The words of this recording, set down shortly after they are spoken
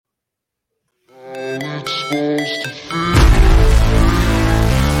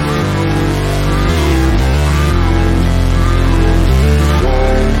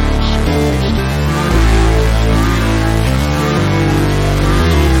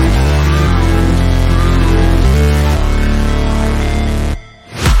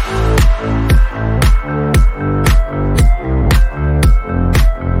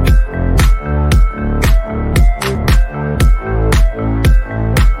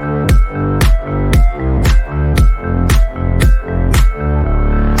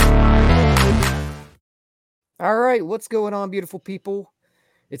All right, what's going on, beautiful people?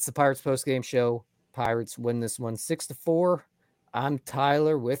 It's the Pirates postgame show. Pirates win this one 6-4. I'm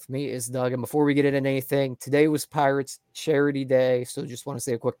Tyler. With me is Doug. And before we get into anything, today was Pirates Charity Day. So just want to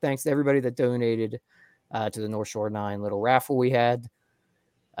say a quick thanks to everybody that donated to the North Shore 9 little raffle we had.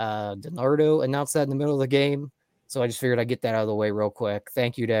 Donardo announced that in the middle of the game. So I just figured I'd get that out of the way real quick.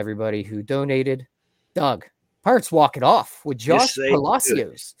 Thank you to everybody who donated. Doug, Pirates walk it off with Josh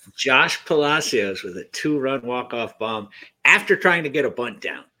Palacios. Josh Palacios with a 2-run walk-off bomb after trying to get a bunt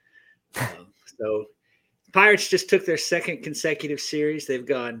down. So Pirates just took their second consecutive series. They've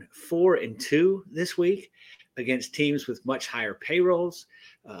gone 4-2 this week against teams with much higher payrolls,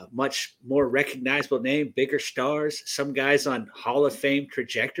 much more recognizable name, bigger stars, some guys on Hall of Fame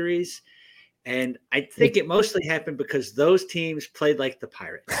trajectories. And I think it mostly happened because those teams played like the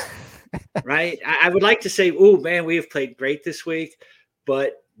Pirates. Right. I would like to say, oh, man, we have played great this week.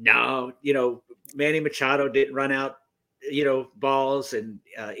 But no, Manny Machado didn't run out, balls, and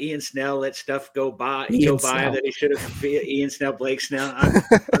Ian Snell let stuff go by that he should have been. Ian Snell, Blake Snell.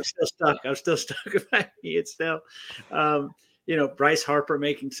 I'm still stuck. I'm still stuck with Ian Snell. Bryce Harper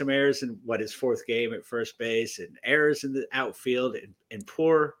making some errors in his fourth game at first base, and errors in the outfield and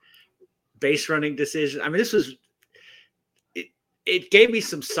poor base running decisions. I mean, this was. It gave me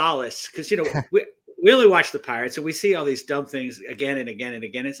some solace because, we only watch the Pirates and we see all these dumb things again and again and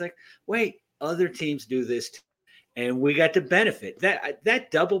again. It's like, wait, other teams do this too, and we got to benefit.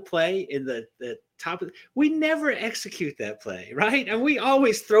 That double play in the top of we never execute that play, right? And we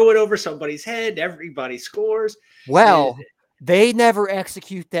always throw it over somebody's head. Everybody scores. Well, they never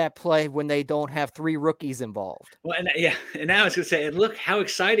execute that play when they don't have 3 rookies involved. Well, and now I was going to say, and look how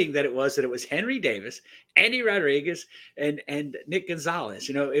exciting that it was Henry Davis, Andy Rodriguez, and Nick Gonzalez.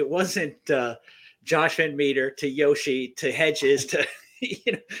 It wasn't Josh Van Meter to Yoshi to Hedges to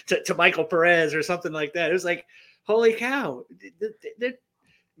to Michael Perez or something like that. It was like, holy cow!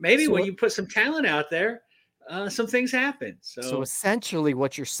 Maybe when you put some talent out there, some things happen. So essentially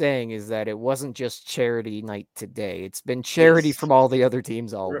what you're saying is that it wasn't just charity night today. It's been charity from all the other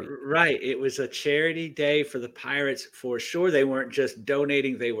teams all week. Right. It was a charity day for the Pirates for sure. They weren't just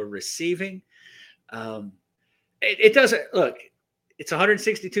donating, they were receiving. It doesn't look, it's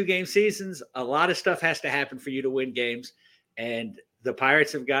 162 game seasons. A lot of stuff has to happen for you to win games. And the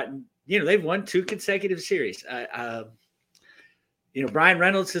Pirates have gotten, they've won 2 consecutive series. Brian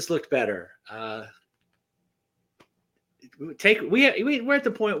Reynolds has looked better. We're at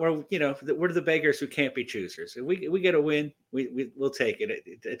the point where we're the beggars who can't be choosers. If we get a win, we'll take it.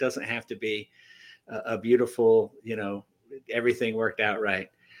 It doesn't have to be a beautiful, everything worked out right.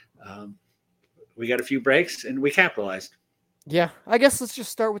 We got a few breaks and we capitalized. Yeah, I guess let's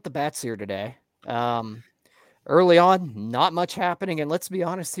just start with the bats here today. Early on, not much happening, and let's be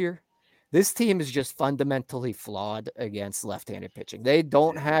honest here. This team is just fundamentally flawed against left-handed pitching. They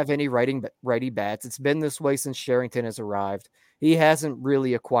don't have any righty bats. It's been this way since Sherrington has arrived. He hasn't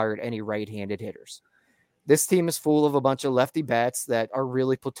really acquired any right-handed hitters. This team is full of a bunch of lefty bats that are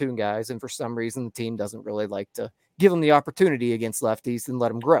really platoon guys, and for some reason the team doesn't really like to give them the opportunity against lefties and let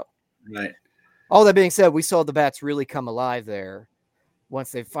them grow. Right. All that being said, we saw the bats really come alive there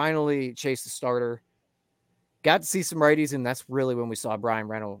once they finally chased the starter. Got to see some righties, and that's really when we saw Brian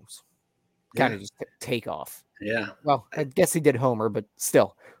Reynolds kind of just take off. Yeah. Well, I guess he did homer, but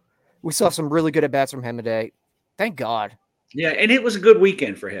still, we saw some really good at-bats from him today. Thank God. Yeah, and it was a good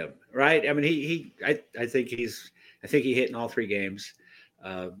weekend for him, right? I mean, I think he hit in all 3 games.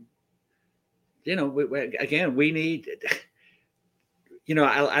 Again, we need.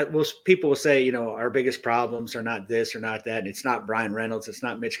 People will say, our biggest problems are not this or not that. And it's not Brian Reynolds. It's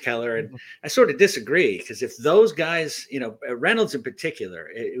not Mitch Keller. And I sort of disagree because if those guys, Reynolds in particular,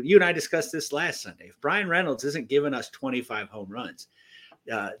 you and I discussed this last Sunday. If Brian Reynolds isn't giving us 25 home runs,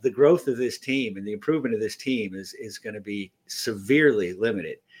 the growth of this team and the improvement of this team is going to be severely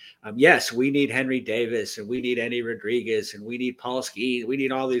limited. Yes, we need Henry Davis and we need Andy Rodriguez and we need Paul Skeens. We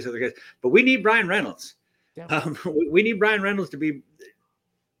need all these other guys, but we need Brian Reynolds. Yeah. We need Brian Reynolds to be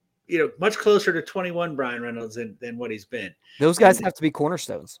much closer to 21 Brian Reynolds than what he's been. Those guys have to be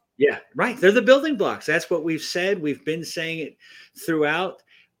cornerstones. Yeah, right. They're the building blocks. That's what we've said. We've been saying it throughout.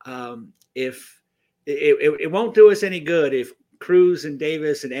 If it won't do us any good if Cruz and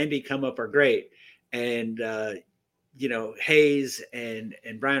Davis and Endy come up are great, and Hayes and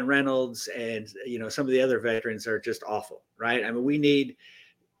Brian Reynolds and some of the other veterans are just awful, right? I mean, we need.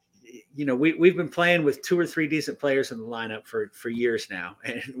 We've been playing with 2 or 3 decent players in the lineup for years now,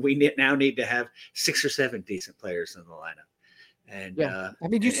 and we now need to have 6 or 7 decent players in the lineup. And I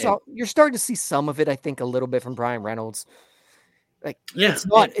mean, you're starting to see some of it. I think a little bit from Brian Reynolds. Like,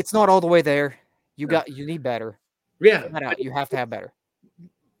 it's not all the way there. You need better. Yeah, you have to have better.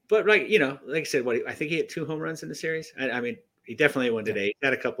 But like I said, I think he hit 2 home runs in the series. I mean, he definitely won today. He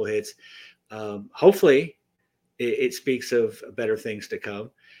had a couple hits. Hopefully, it speaks of better things to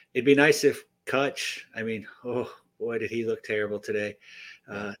come. It'd be nice if Kutch. I mean, oh boy, did he look terrible today.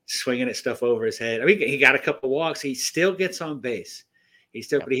 Swinging at stuff over his head. I mean, he got a couple walks. He still gets on base.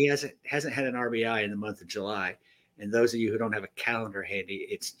 But he hasn't had an RBI in the month of July. And those of you who don't have a calendar handy,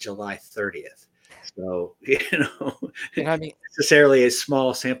 it's July 30th. So I mean, necessarily a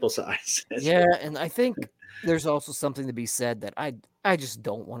small sample size. And I think there's also something to be said that I just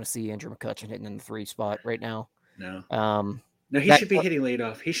don't want to see Andrew McCutchen hitting in the 3 spot right now. No. No, he should be hitting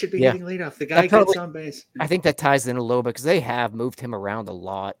leadoff. He should be hitting leadoff. The guy gets on base. I think that ties in a little bit because they have moved him around a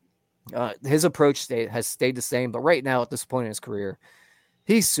lot. His approach has stayed the same, but right now at this point in his career,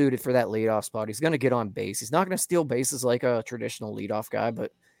 he's suited for that leadoff spot. He's going to get on base. He's not going to steal bases like a traditional leadoff guy,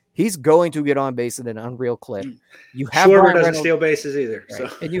 but he's going to get on base at an unreal clip. You have Schwarber doesn't steal bases either. Right.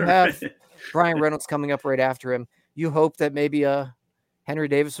 So. And you have Brian Reynolds coming up right after him. You hope that maybe Henry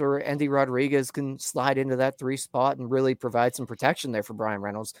Davis or Endy Rodriguez can slide into that 3 spot and really provide some protection there for Brian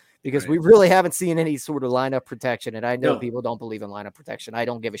Reynolds because we really haven't seen any sort of lineup protection. And I know people don't believe in lineup protection. I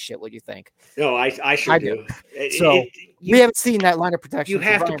don't give a shit what you think. No, I sure do. So we haven't seen that lineup protection. You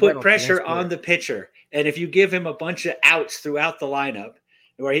have to put pressure on the pitcher. And if you give him a bunch of outs throughout the lineup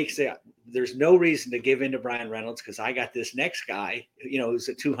where he can say, there's no reason to give in to Brian Reynolds because I got this next guy, who's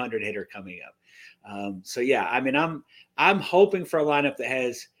a 200 hitter coming up. I mean, I'm hoping for a lineup that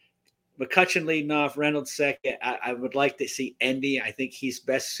has McCutchen leading off, Reynolds second. I would like to see Endy. I think he's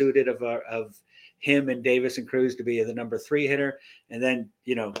best suited of him and Davis and Cruz to be the number 3 hitter, and then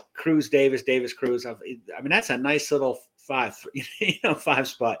Cruz, Davis, Cruz. I mean, that's a nice little 5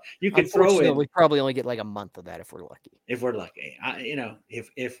 spot. You could throw in. We probably only get like a month of that if we're lucky. If we're lucky,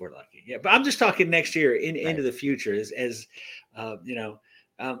 if we're lucky, yeah. But I'm just talking next year into the future as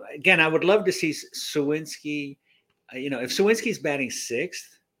again, I would love to see Sawinski. If Sawinski's batting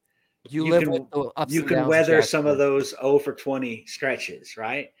 6th, you can weather some of those 0 for 20 stretches,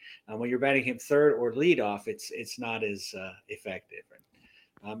 right? When you're batting him 3rd or leadoff, it's not as effective.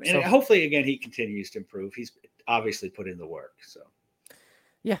 And hopefully, again, he continues to improve. He's obviously put in the work. So,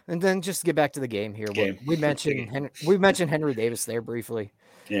 yeah. And then just to get back to the game here, we mentioned Henry Davis there briefly.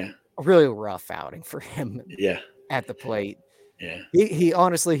 Yeah, a really rough outing for him. Yeah, at the plate. Yeah, he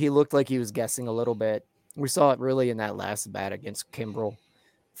honestly looked like he was guessing a little bit. We saw it really in that last bat against Kimbrel.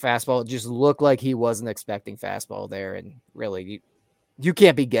 Fastball just looked like he wasn't expecting fastball there, and really, you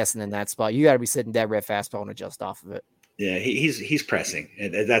can't be guessing in that spot. You got to be sitting dead red fastball and adjust off of it. Yeah, he's pressing,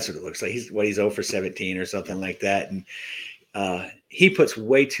 and that's what it looks like. He's 0 for 17 or something like that, and he puts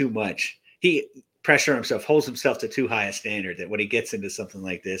way too much. He pressure himself, holds himself to too high a standard. That when he gets into something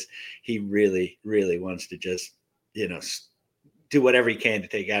like this, he really, really wants to just do whatever he can to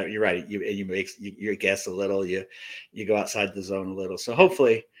take out. You're right. You guess a little. You go outside the zone a little. So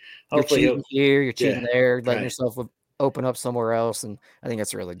hopefully you're cheating here, you're cheating there, letting yourself open up somewhere else. And I think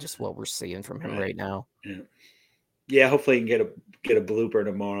that's really just what we're seeing from him right now. Yeah. Yeah, hopefully you can get a blooper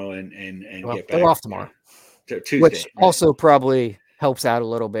tomorrow and get back. They're off tomorrow, Tuesday, which also probably helps out a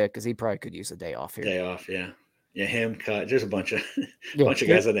little bit because he probably could use a day off here. Day off, yeah. Him cut. There's a bunch of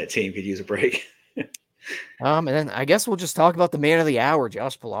guys on that team could use a break. And then I guess we'll just talk about the man of the hour,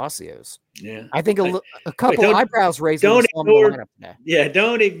 Josh Palacios. Yeah, I think a couple eyebrows raised. Don't ignore. Yeah,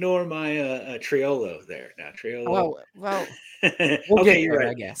 don't ignore my Triolo there. Now Triolo. Well, we'll get there, right.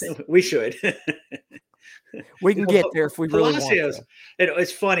 I guess we should. We can get there if we really want to.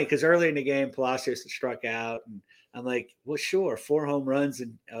 It's funny because early in the game, Palacios struck out, and I'm like, well, sure, 4 home runs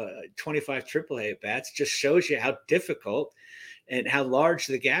and 25 AAA at bats just shows you how difficult and how large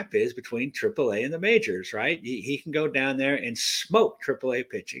the gap is between AAA and the majors, right? He can go down there and smoke AAA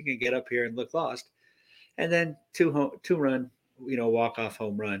pitching and get up here and look lost, and then two run, walk-off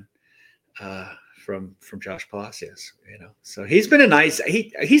home run from Josh Palacios, So he's been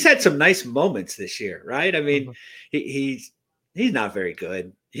he's had some nice moments this year, right? I mean, he's not very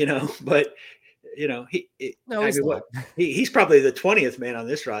good. but No, I he's mean, not. he's probably the 20th man on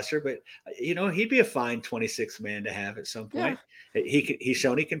this roster, but he'd be a fine 26th man to have at some Yeah, point. He's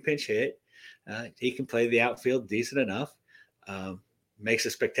shown he can pinch hit. He can play the outfield decent enough. Um, Makes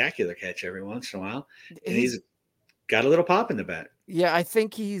a spectacular catch every once in a while, and he's he's got a little pop in the bat. yeah. I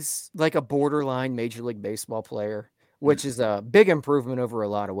think he's like a borderline Major League Baseball player, which Mm. is a big improvement over a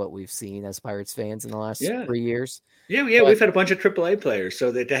lot of what we've seen as Pirates fans in the last Yeah, 3 years. yeah. But We've had a bunch of AAA players,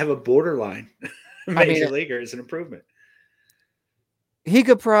 so that to have a borderline I mean, major leaguer is an improvement. he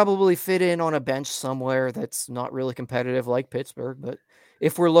could probably fit in on a bench somewhere that's not really competitive like Pittsburgh. But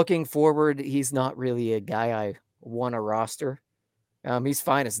if we're looking forward, he's not really a guy I want to roster. He's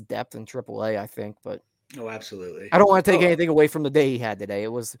fine as depth in AAA, I think, but Oh, absolutely. I don't want to take Oh, anything away from the day he had today.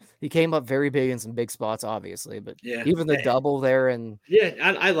 He came up very big in some big spots, obviously, but yeah. even the double there and Yeah,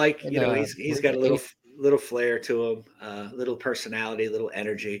 I like was he's it got the a eighth? little flair to him, little personality, little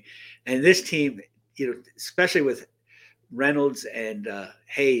energy, and this team, especially with Reynolds and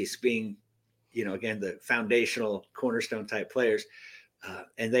Hayes being, again the foundational cornerstone type players,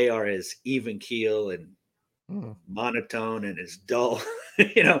 and they are as even keel and Hmm. monotone and as dull,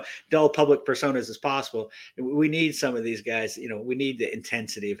 dull public personas as possible. We need some of these guys. We need the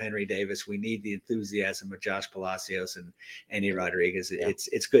intensity of Henry Davis. We need the enthusiasm of Josh Palacios and Andy Rodriguez. Yeah,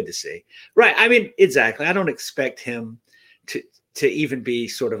 It's good to see. Right. I mean, exactly. I don't expect him to even be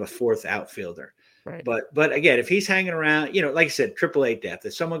sort of a fourth outfielder. right. But again, if he's hanging around, like I said, AAA depth.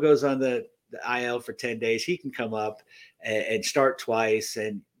 If someone goes on the IL for 10 days, he can come up and start twice,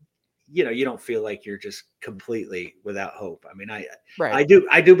 and you don't feel like you're just completely without hope. I mean, Right.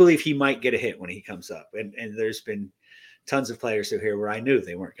 I do believe he might get a hit when he comes up, and there's been tons of players who here where I knew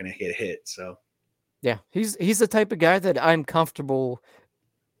they weren't going to get a hit. So Yeah. He's the type of guy that I'm comfortable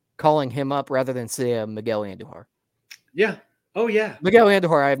calling him up rather than say Miguel Andujar. yeah, oh yeah. Miguel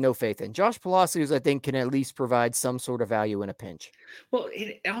Andujar, I have no faith in. Josh Palacios, I think, can at least provide some sort of value in a pinch. Well,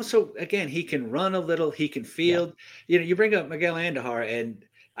 also again, he can run a little, he can Yeah. field. You bring up Miguel Andujar, and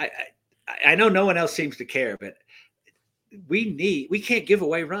I know no one else seems to care, but we can't give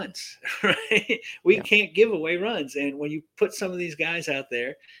away runs, right? We Yeah. can't give away runs, and when you put some of these guys out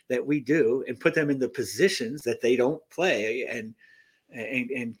there that we do, and put them in the positions that they don't play, and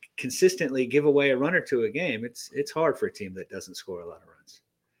consistently give away a run or two a game, it's hard for a team that doesn't score a lot of runs.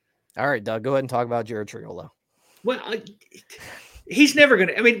 All right, Doug, go ahead and talk about Jared Triolo. Well, he's never going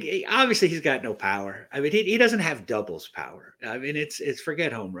to. I mean, obviously he's got no power. I mean, he doesn't have doubles power. I mean, it's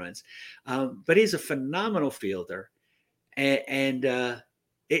forget home runs, but he's a phenomenal fielder. And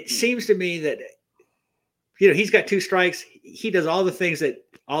it seems to me that he's got two strikes. He does all the things that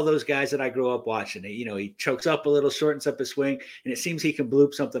all those guys that I grew up watching. He chokes up a little, shortens up his swing, and it seems he can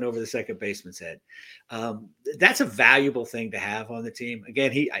bloop something over the second baseman's head. That's a valuable thing to have on the team.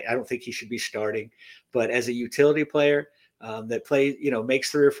 Again, I don't think he should be starting, but as a utility player that plays,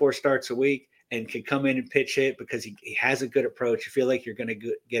 makes 3 or 4 starts a week and can come in and pitch hit because he has a good approach. You feel like you're going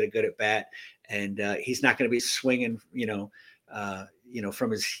to get a good at bat, and he's not going to be swinging,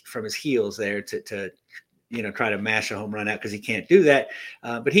 from his heels there to try to mash a home run out, because he can't do that.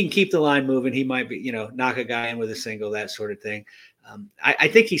 But he can keep the line moving. He might be, knock a guy in with a single, that sort of thing. I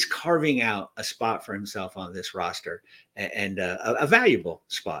think he's carving out a spot for himself on this roster, and a valuable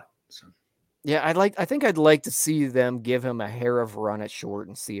spot. So. Yeah, I think I'd like to see them give him a hair of run at short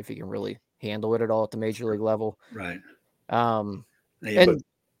and see if he can really handle it at all at the major league level. Right. Yeah, and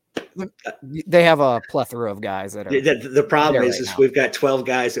they have a plethora of guys that are. The problem is now. we've got 12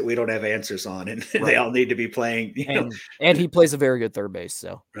 guys that we don't have answers on, and right. They all need to be playing. And he plays a very good third base,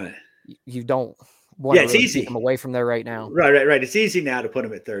 so right. You don't want to really take him away from there right now. Right. It's easy now to put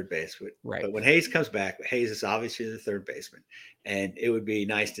him at third base, but when Hayes comes back, Hayes is obviously the third baseman, and it would be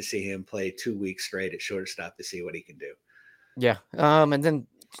nice to see him play 2 weeks straight at shortstop to see what he can do. Yeah. And then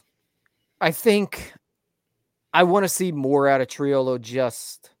I think I want to see more out of Triolo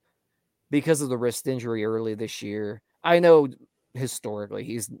just because of the wrist injury early this year. I know historically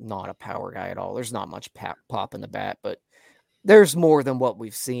he's not a power guy at all. There's not much pop in the bat, but there's more than what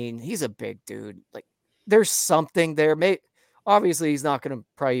we've seen. He's a big dude. Like, there's something there. Obviously, he's not going to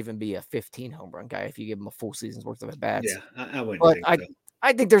probably even be a 15 home run guy if you give him a full season's worth of at bats. Yeah, I wouldn't but think so.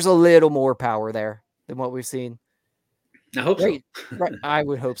 I think there's a little more power there than what we've seen. I hope so. Right, I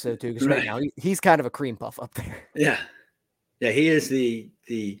would hope so too, because right now he's kind of a cream puff up there. Yeah, he is the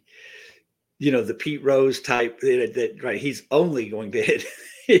Pete Rose type. That right, he's only going to hit.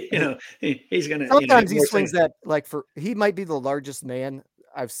 He's gonna. Sometimes he swings that he might be the largest man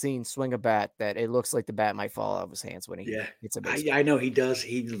I've seen swing a bat that it looks like the bat might fall out of his hands when he Yeah. hits a baseball. I know he does.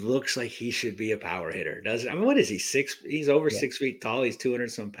 He looks like he should be a power hitter, doesn't I mean, what is he? He's over Yeah. 6 feet tall. He's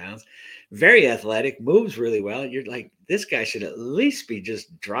 200 some pounds. Very athletic, moves really well. You're like, this guy should at least be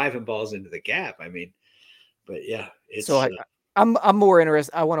just driving balls into the gap. I mean, but yeah, So it's I'm more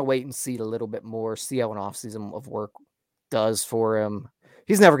interested. I want to wait and see a little bit more, see how an offseason of work does for him.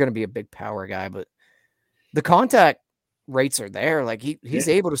 He's never going to be a big power guy, but the contact rates are there. Like he's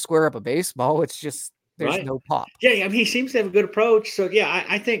yeah, able to square up a baseball. It's just there's right. no pop. Yeah, I mean, he seems to have a good approach. So yeah,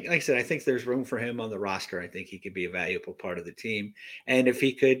 I think, like I said, I think there's room for him on the roster. I think he could be a valuable part of the team. And if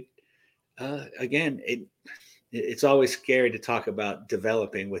he could, again, it's always scary to talk about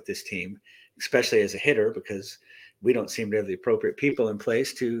developing with this team, especially as a hitter, because we don't seem to have the appropriate people in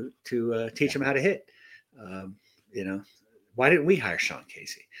place to teach them how to hit. Um, you know, why didn't we hire Sean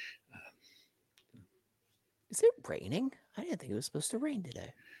Casey? Is it raining? I didn't think it was supposed to rain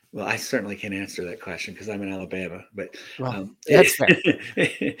today. Well, I certainly can't answer that question because I'm in Alabama, but Well, that's fair.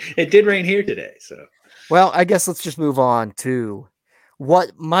 it did rain here today. So, Well, I guess let's just move on to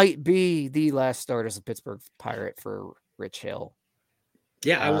what might be the last start as a Pittsburgh Pirate for Rich Hill.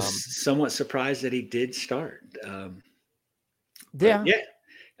 yeah, I was somewhat surprised that he did start. Yeah. Yeah,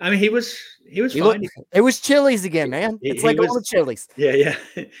 I mean, he was fine. It was Chili's again, man. It's like going to Chili's. Yeah.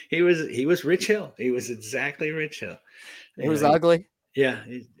 He was Rich Hill. He was exactly Rich Hill. It was ugly. Yeah,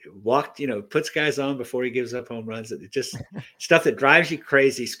 he walked, puts guys on before he gives up home runs. It just stuff that drives you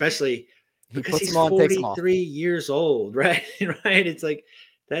crazy, especially because he's 43 years old, right? Right? It's like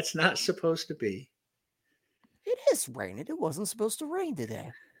that's not supposed to be. It is raining. It wasn't supposed to rain today.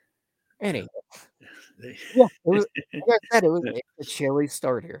 Anyway, it was, like I said, it was a chilly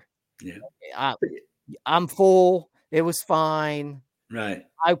start here. Yeah, I'm full. It was fine. Right.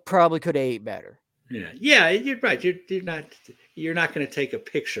 I probably could have ate better. Yeah, you're right. You're not going to take a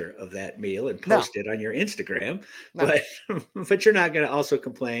picture of that meal and post it on your Instagram, but you're not going to also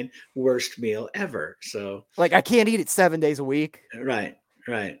complain worst meal ever. So like I can't eat it 7 days a week. Right.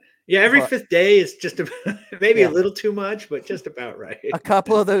 Yeah, every fifth day is just maybe a little too much, but just about right. A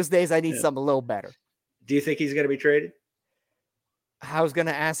couple of those days I need something a little better. Do you think he's going to be traded? I was going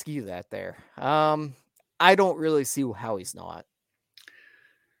to ask you that there. I don't really see how he's not.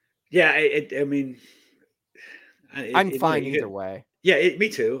 Yeah, I mean, I'm fine either way. Yeah, me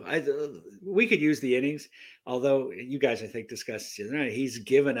too. We could use the innings, although you guys, I think, discussed it tonight. He's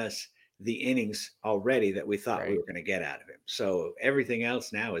given us the innings already that we thought we were going to get out of him. So everything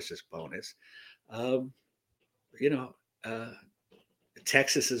else now is just bonus.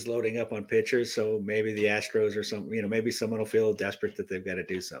 Texas is loading up on pitchers, so maybe the Astros or something. Maybe someone will feel desperate that they've got to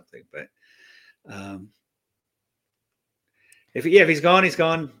do something, but. If he's gone, he's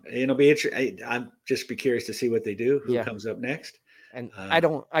gone. It'll be interesting. I'm just be curious to see what they do. Who comes up next? And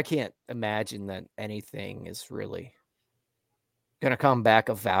I can't imagine that anything is really going to come back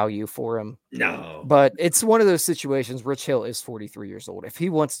of value for him. No, but it's one of those situations. Rich Hill is 43 years old. If he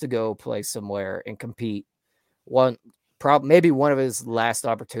wants to go play somewhere and compete, maybe one of his last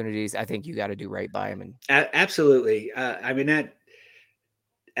opportunities, I think you got to do right by him. And absolutely. I mean that.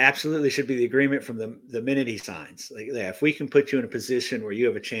 Absolutely should be the agreement from the minute he signs. Like, if we can put you in a position where you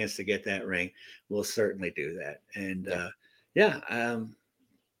have a chance to get that ring, we'll certainly do that. And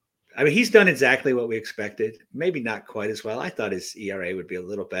I mean, he's done exactly what we expected. Maybe not quite as well. I thought his ERA would be a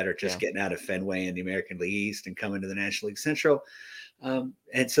little better just getting out of Fenway in the American League East and coming to the National League Central.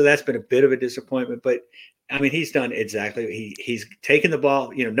 And so that's been a bit of a disappointment. But I mean, he's done exactly. He's taken the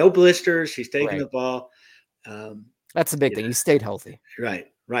ball. No blisters. He's taken the ball. That's the big thing. He stayed healthy. Right.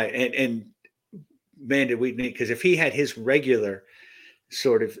 And man, did we need, because if he had his regular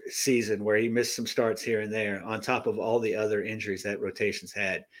sort of season where he missed some starts here and there on top of all the other injuries that rotations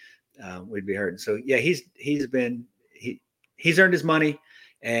had, we'd be hurting. So yeah, he's earned his money.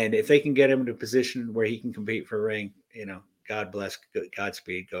 And if they can get him into a position where he can compete for a ring, God bless,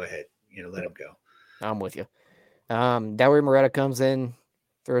 Godspeed, go ahead, let him go. I'm with you. Dowry Moretta comes in,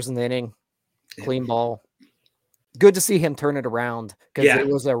 throws in the inning, clean ball. Good to see him turn it around because it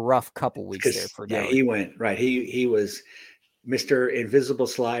was a rough couple weeks there for Dowry. Yeah, he went right. He was Mr. Invisible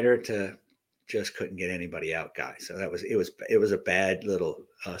Slider to just couldn't get anybody out guy. So it was a bad little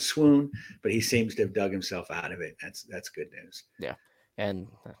swoon, but he seems to have dug himself out of it. That's good news. Yeah, and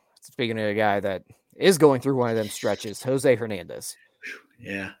speaking of a guy that is going through one of them stretches, Jose Hernandez.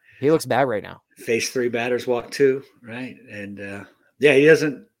 Yeah, he looks bad right now. Faced 3 batters, walked 2, right? And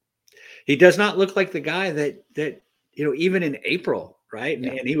he does not look like the guy that even in April, right? And,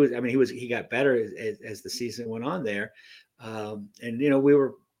 and he got better as the season went on there. And we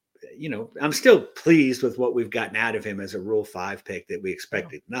were I'm still pleased with what we've gotten out of him as a Rule 5 pick that we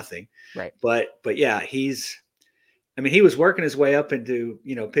expected nothing. Right. But yeah, he was working his way up into,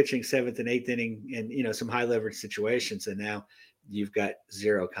 pitching seventh and eighth inning and, some high leverage situations. And now you've got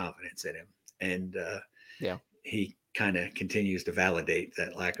zero confidence in him. And he kind of continues to validate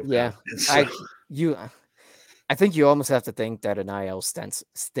that lack of confidence. So. I think you almost have to think that an IL stint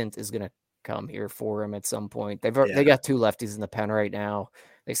is going to come here for him at some point. They got two lefties in the pen right now.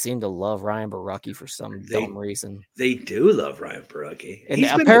 They seem to love Ryan Borucki for some dumb reason. They do love Ryan Borucki. And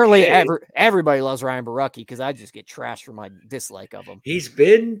apparently everybody loves Ryan Borucki because I just get trashed for my dislike of him. He's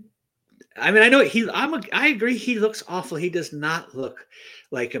been – I mean, I know I agree he looks awful. He does not look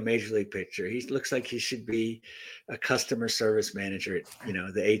like a major league pitcher. He looks like he should be a customer service manager at,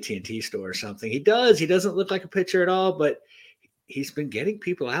 the AT&T store or something. He does. He doesn't look like a pitcher at all, but he's been getting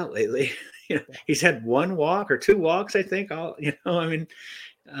people out lately. He's had one walk or two walks, I think. I don't know.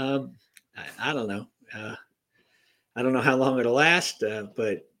 I don't know how long it'll last,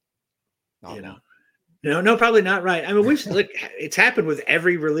 but no, probably not right. I mean, it's happened with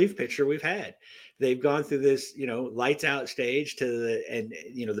every relief pitcher we've had. They've gone through this, lights out stage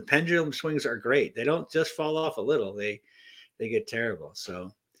the pendulum swings are great. They don't just fall off a little. They get terrible.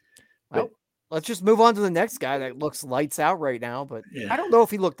 So, let's just move on to the next guy that looks lights out right now, but I don't know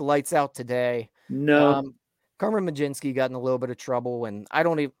if he looked lights out today. No. Carmen Mlodzinski got in a little bit of trouble, and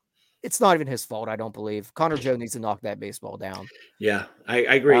it's not even his fault, I don't believe. Connor Joe needs to knock that baseball down. Yeah, I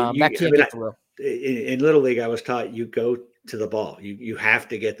agree. That can't get through. In Little League, I was taught you go to the ball. You have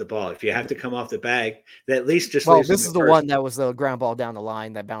to get the ball. If you have to come off the bag, that at least just leaves this is the one that was the ground ball down the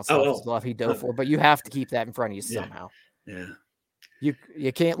line that bounced off his glove. He dove for, but you have to keep that in front of you somehow. Yeah. You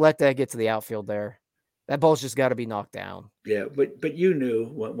can't let that get to the outfield there. That ball's just got to be knocked down. Yeah, but you knew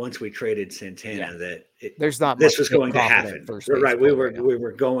once we traded Santana that there's not this much was going to happen. Right, we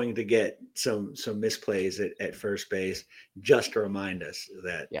were going to get some misplays at first base just to remind us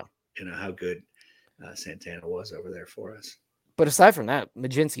that how good Santana was over there for us. But aside from that,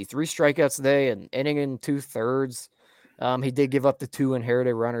 Mlodzinski 3 strikeouts today, an inning and 2/3. He did give up the 2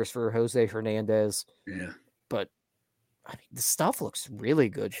 inherited runners for Jose Hernandez. Yeah, but I mean, the stuff looks really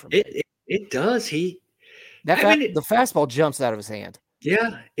good for me. It does. The fastball jumps out of his hand.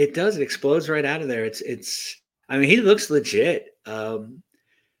 Yeah, it does. It explodes right out of there. He looks legit.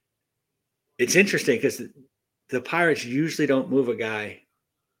 It's interesting because the Pirates usually don't move a guy,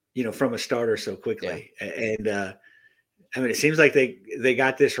 from a starter so quickly. Yeah. And it seems like they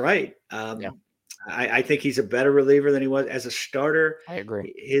got this right. I think he's a better reliever than he was as a starter. I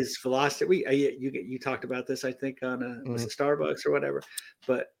agree. His velocity. You talked about this, I think, on was it Starbucks or whatever,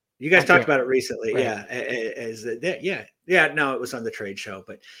 but you guys talked about it recently. Right. Yeah. No, it was on the trade show,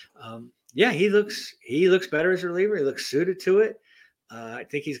 but he looks better as a reliever. He looks suited to it. I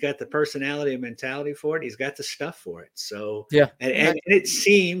think he's got the personality and mentality for it. He's got the stuff for it. So and it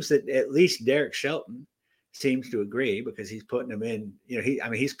seems that at least Derek Shelton seems to agree because he's putting him in.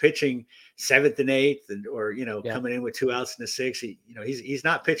 He's pitching 7th and 8th, or coming in with 2 outs in the 6th. He's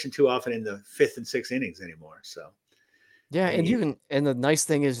not pitching too often in the 5th and 6th innings anymore. So and the nice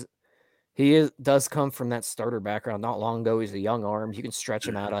thing is he does come from that starter background. Not long ago, he's a young arm. You can stretch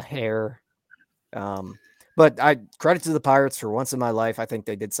him out a hair. But I credit to the Pirates for once in my life. I think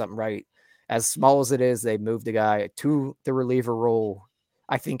they did something right. As small as it is, they moved the guy to the reliever role,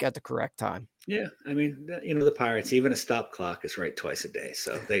 I think, at the correct time. Yeah, the Pirates, even a stop clock is right twice a day.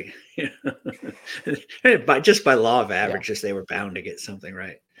 So they, by law of averages, they were bound to get something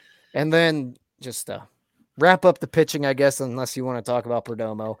right. And then just wrap up the pitching, I guess, unless you want to talk about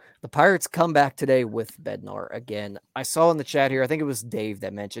Perdomo. The Pirates come back today with Bednar again. I saw in the chat here, I think it was Dave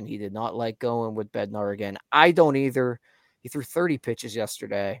that mentioned he did not like going with Bednar again. I don't either. He threw 30 pitches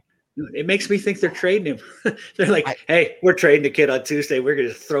yesterday. It makes me think they're trading him. They're like, hey, we're trading the kid on Tuesday. We're going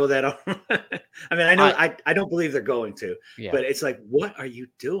to throw that on. I don't believe they're going to, but it's like, what are you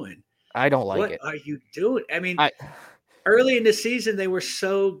doing? I don't like it. What are you doing? Early in the season, they were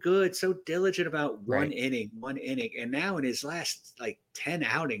so good, so diligent about one inning. And now in his last 10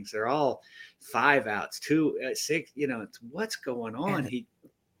 outings, they're all 5 outs, 2, 6, what's going on?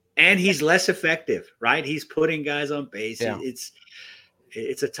 He's less effective, right? He's putting guys on base. Yeah.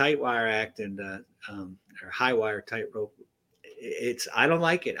 It's a tight wire act and or high wire tightrope. I don't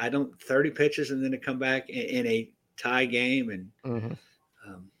like it. 30 pitches and then to come back in a tie game and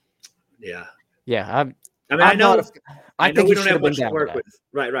I know we don't have much to work with.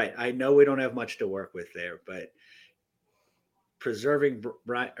 Right. I know we don't have much to work with there, but preserving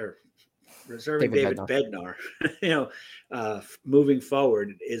David Bednar, moving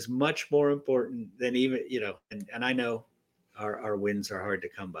forward is much more important than even, and I know our wins are hard to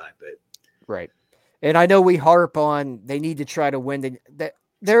come by. But right. And I know we harp on they need to try to win.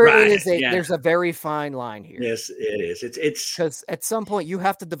 right, There's a very fine line here. yes, it is. It's Because at some point you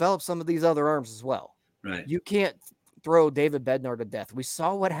have to develop some of these other arms as well. right. You can't throw David Bednar to death. We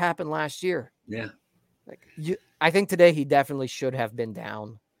saw what happened last year. Yeah, I think today he definitely should have been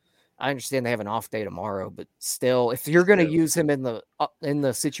down. I understand they have an off day tomorrow, but still, if you're going to use him in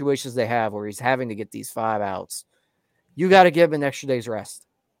the situations they have where he's having to get these 5 outs, you got to give him an extra day's rest.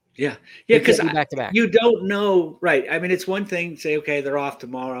 yeah, because back to back. You don't know, right? I mean, it's one thing to say, okay, they're off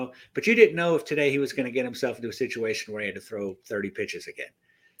tomorrow, but you didn't know if today he was going to get himself into a situation where he had to throw 30 pitches again.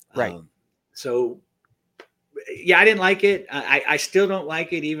 Right. So, yeah, I didn't like it. I still don't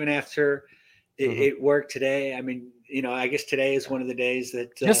like it, even after it worked today. I mean, I guess today is one of the days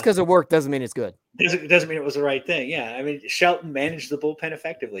that just because it worked doesn't mean it's good. Doesn't mean it was the right thing. Yeah, I mean, Shelton managed the bullpen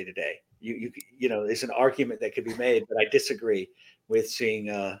effectively today. It's an argument that could be made, but I disagree with seeing.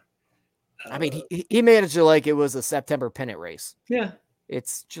 I mean, he managed it like it was a September pennant race. Yeah,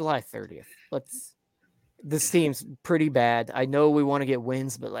 it's July 30th. This team's pretty bad. I know we want to get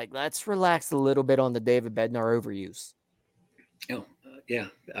wins, but let's relax a little bit on the David Bednar overuse. Oh, yeah,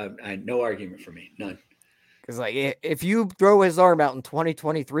 no argument for me, none. Because if you throw his arm out in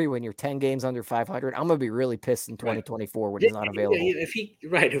 2023 when you're 10 games under 500, I'm gonna be really pissed in 2024 when he's not available.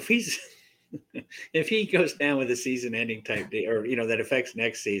 If he goes down with a season-ending type deal, or that affects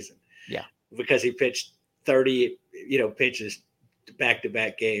next season, yeah, because he pitched 30 pitches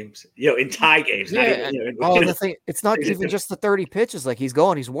back-to-back games, in tie games. Yeah, the thing, it's not even just the 30 pitches. He's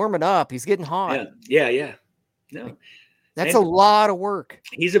warming up, he's getting hot. Yeah. No. That's a lot of work.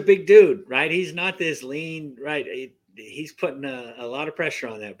 He's a big dude, right? He's not this lean, right? He's putting a lot of pressure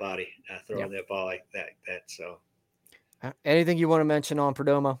on that body, throwing that ball like that. So, anything you want to mention on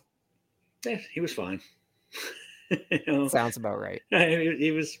Perdomo? Yeah, he was fine. Sounds about right.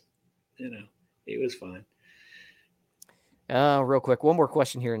 He was, he was fine. Real quick, one more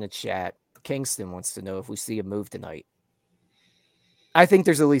question here in the chat. Kingston wants to know if we see a move tonight. I think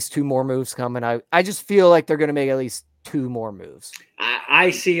there's at least 2 more moves coming. I just feel like they're going to make at least 2 more moves. I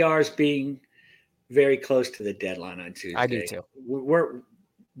see ours being very close to the deadline on Tuesday. I do too.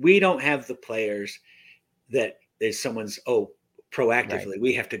 We don't have the players that there's someone's proactively. Right.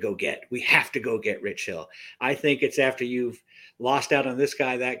 We have to go get Rich Hill. I think it's after you've lost out on this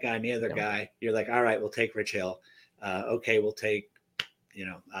guy, that guy, and the other guy. You're like, all right, we'll take Rich Hill. Okay, we'll take,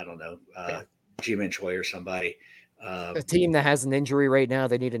 I don't know, Ji-Man Choi or somebody. A team that has an injury right now,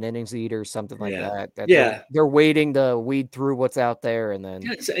 they need an innings eater or something like that. They're waiting to weed through what's out there, and then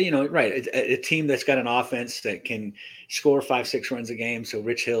right. A team that's got an offense that can score 5-6 runs a game. So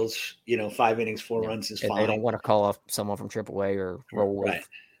Rich Hill's 5 innings, 4 runs is fine. They don't want to call off someone from AAA or roll with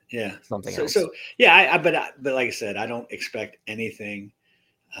something else. So yeah, but like I said, I don't expect anything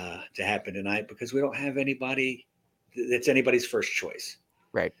to happen tonight because we don't have anybody that's anybody's first choice.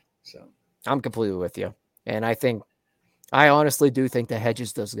 Right. So I'm completely with you, and I honestly do think that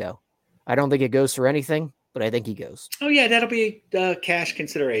Hedges does go. I don't think it goes for anything, but I think he goes. Oh, yeah, that'll be cash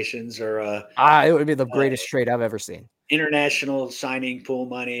considerations or it would be the greatest trade I've ever seen. International signing pool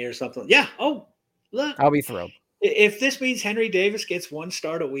money or something. Yeah. Oh, look. I'll be thrilled. If this means Henry Davis gets 1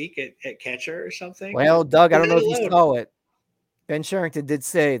 start a week at catcher or something. Well, Doug, I don't know if you saw it. Ben Sherrington did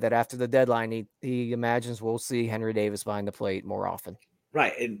say that after the deadline, he imagines we'll see Henry Davis behind the plate more often.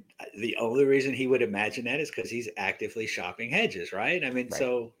 Right. And the only reason he would imagine that is because he's actively shopping Hedges, right? I mean,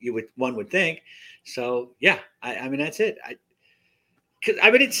 so one would think. So, yeah, I mean, that's it.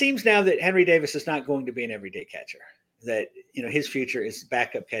 It seems now that Henry Davis is not going to be an everyday catcher, that, his future is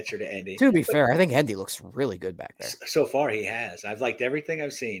backup catcher to Endy. To be fair, I think Endy looks really good back there. So far, he has. I've liked everything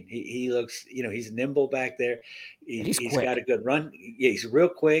I've seen. He looks, he's nimble back there. He's got a good run. Yeah, he's real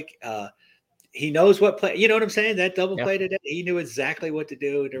quick. He knows what play. You know what I'm saying? That double play today, he knew exactly what to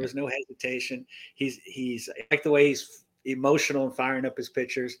do. There was no hesitation. He's like the way he's emotional and firing up his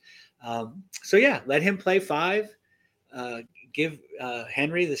pitchers. So yeah, let him play 5. Give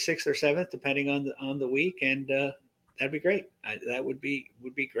Henry the 6th or 7th, depending on the week, and that'd be great. That would be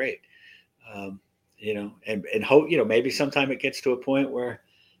great. And hope maybe sometime it gets to a point where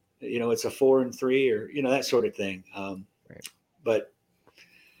it's a 4-3 or that sort of thing. But.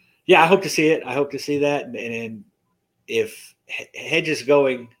 Yeah, I hope to see it. I hope to see that. And if Hedges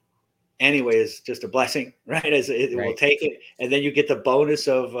going anyway is just a blessing, right? We'll take it. And then you get the bonus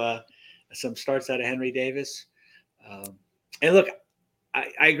of some starts out of Henry Davis. And look,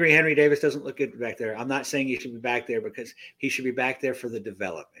 I agree. Henry Davis doesn't look good back there. I'm not saying he should be back there because he should be back there for the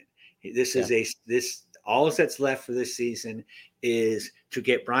development. all that's left for this season is to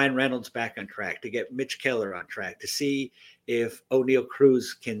get Brian Reynolds back on track, to get Mitch Keller on track, to see if O'Neill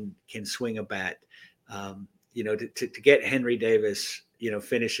Cruz can swing a bat, to get Henry Davis,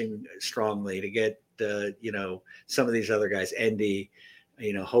 finishing strongly, to get some of these other guys, Endy,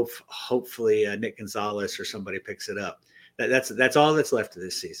 hopefully Nick Gonzalez or somebody picks it up. That's all that's left of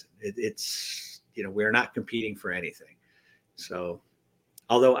this season. It's we're not competing for anything. So,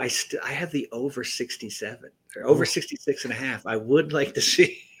 although I have the over 67 or over 66 and a half, I would like to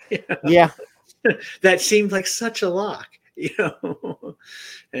see. Yeah, that seemed like such a lock,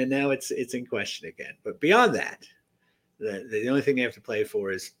 and now it's in question again. But beyond that, the only thing they have to play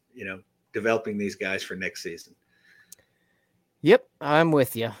for is developing these guys for next season. Yep, I'm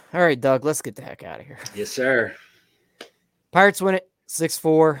with you. All right, Doug, let's get the heck out of here. Yes, sir. Pirates win it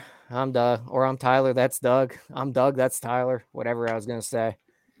 6-4. I'm Doug, or I'm Tyler. That's Doug. I'm Doug. That's Tyler. Whatever I was going to say.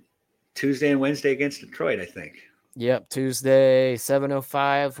 Tuesday and Wednesday against Detroit, I think. Yep, Tuesday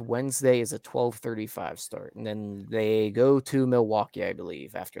 7:05. Wednesday is a 12:35 start, and then they go to Milwaukee, I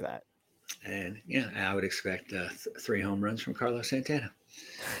believe, after that. And yeah, I would expect 3 home runs from Carlos Santana.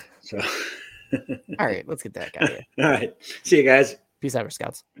 So, all right, let's get that guy. All right, see you guys. Peace out,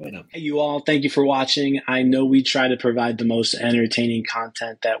 Scouts. Hey, you all, thank you for watching. I know we try to provide the most entertaining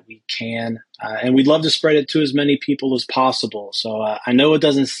content that we can, and we'd love to spread it to as many people as possible. So I know it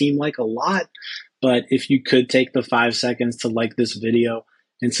doesn't seem like a lot, but if you could take the 5 seconds to like this video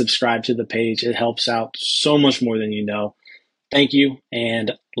and subscribe to the page, it helps out so much more than you know. Thank you,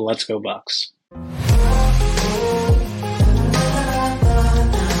 and let's go Bucks.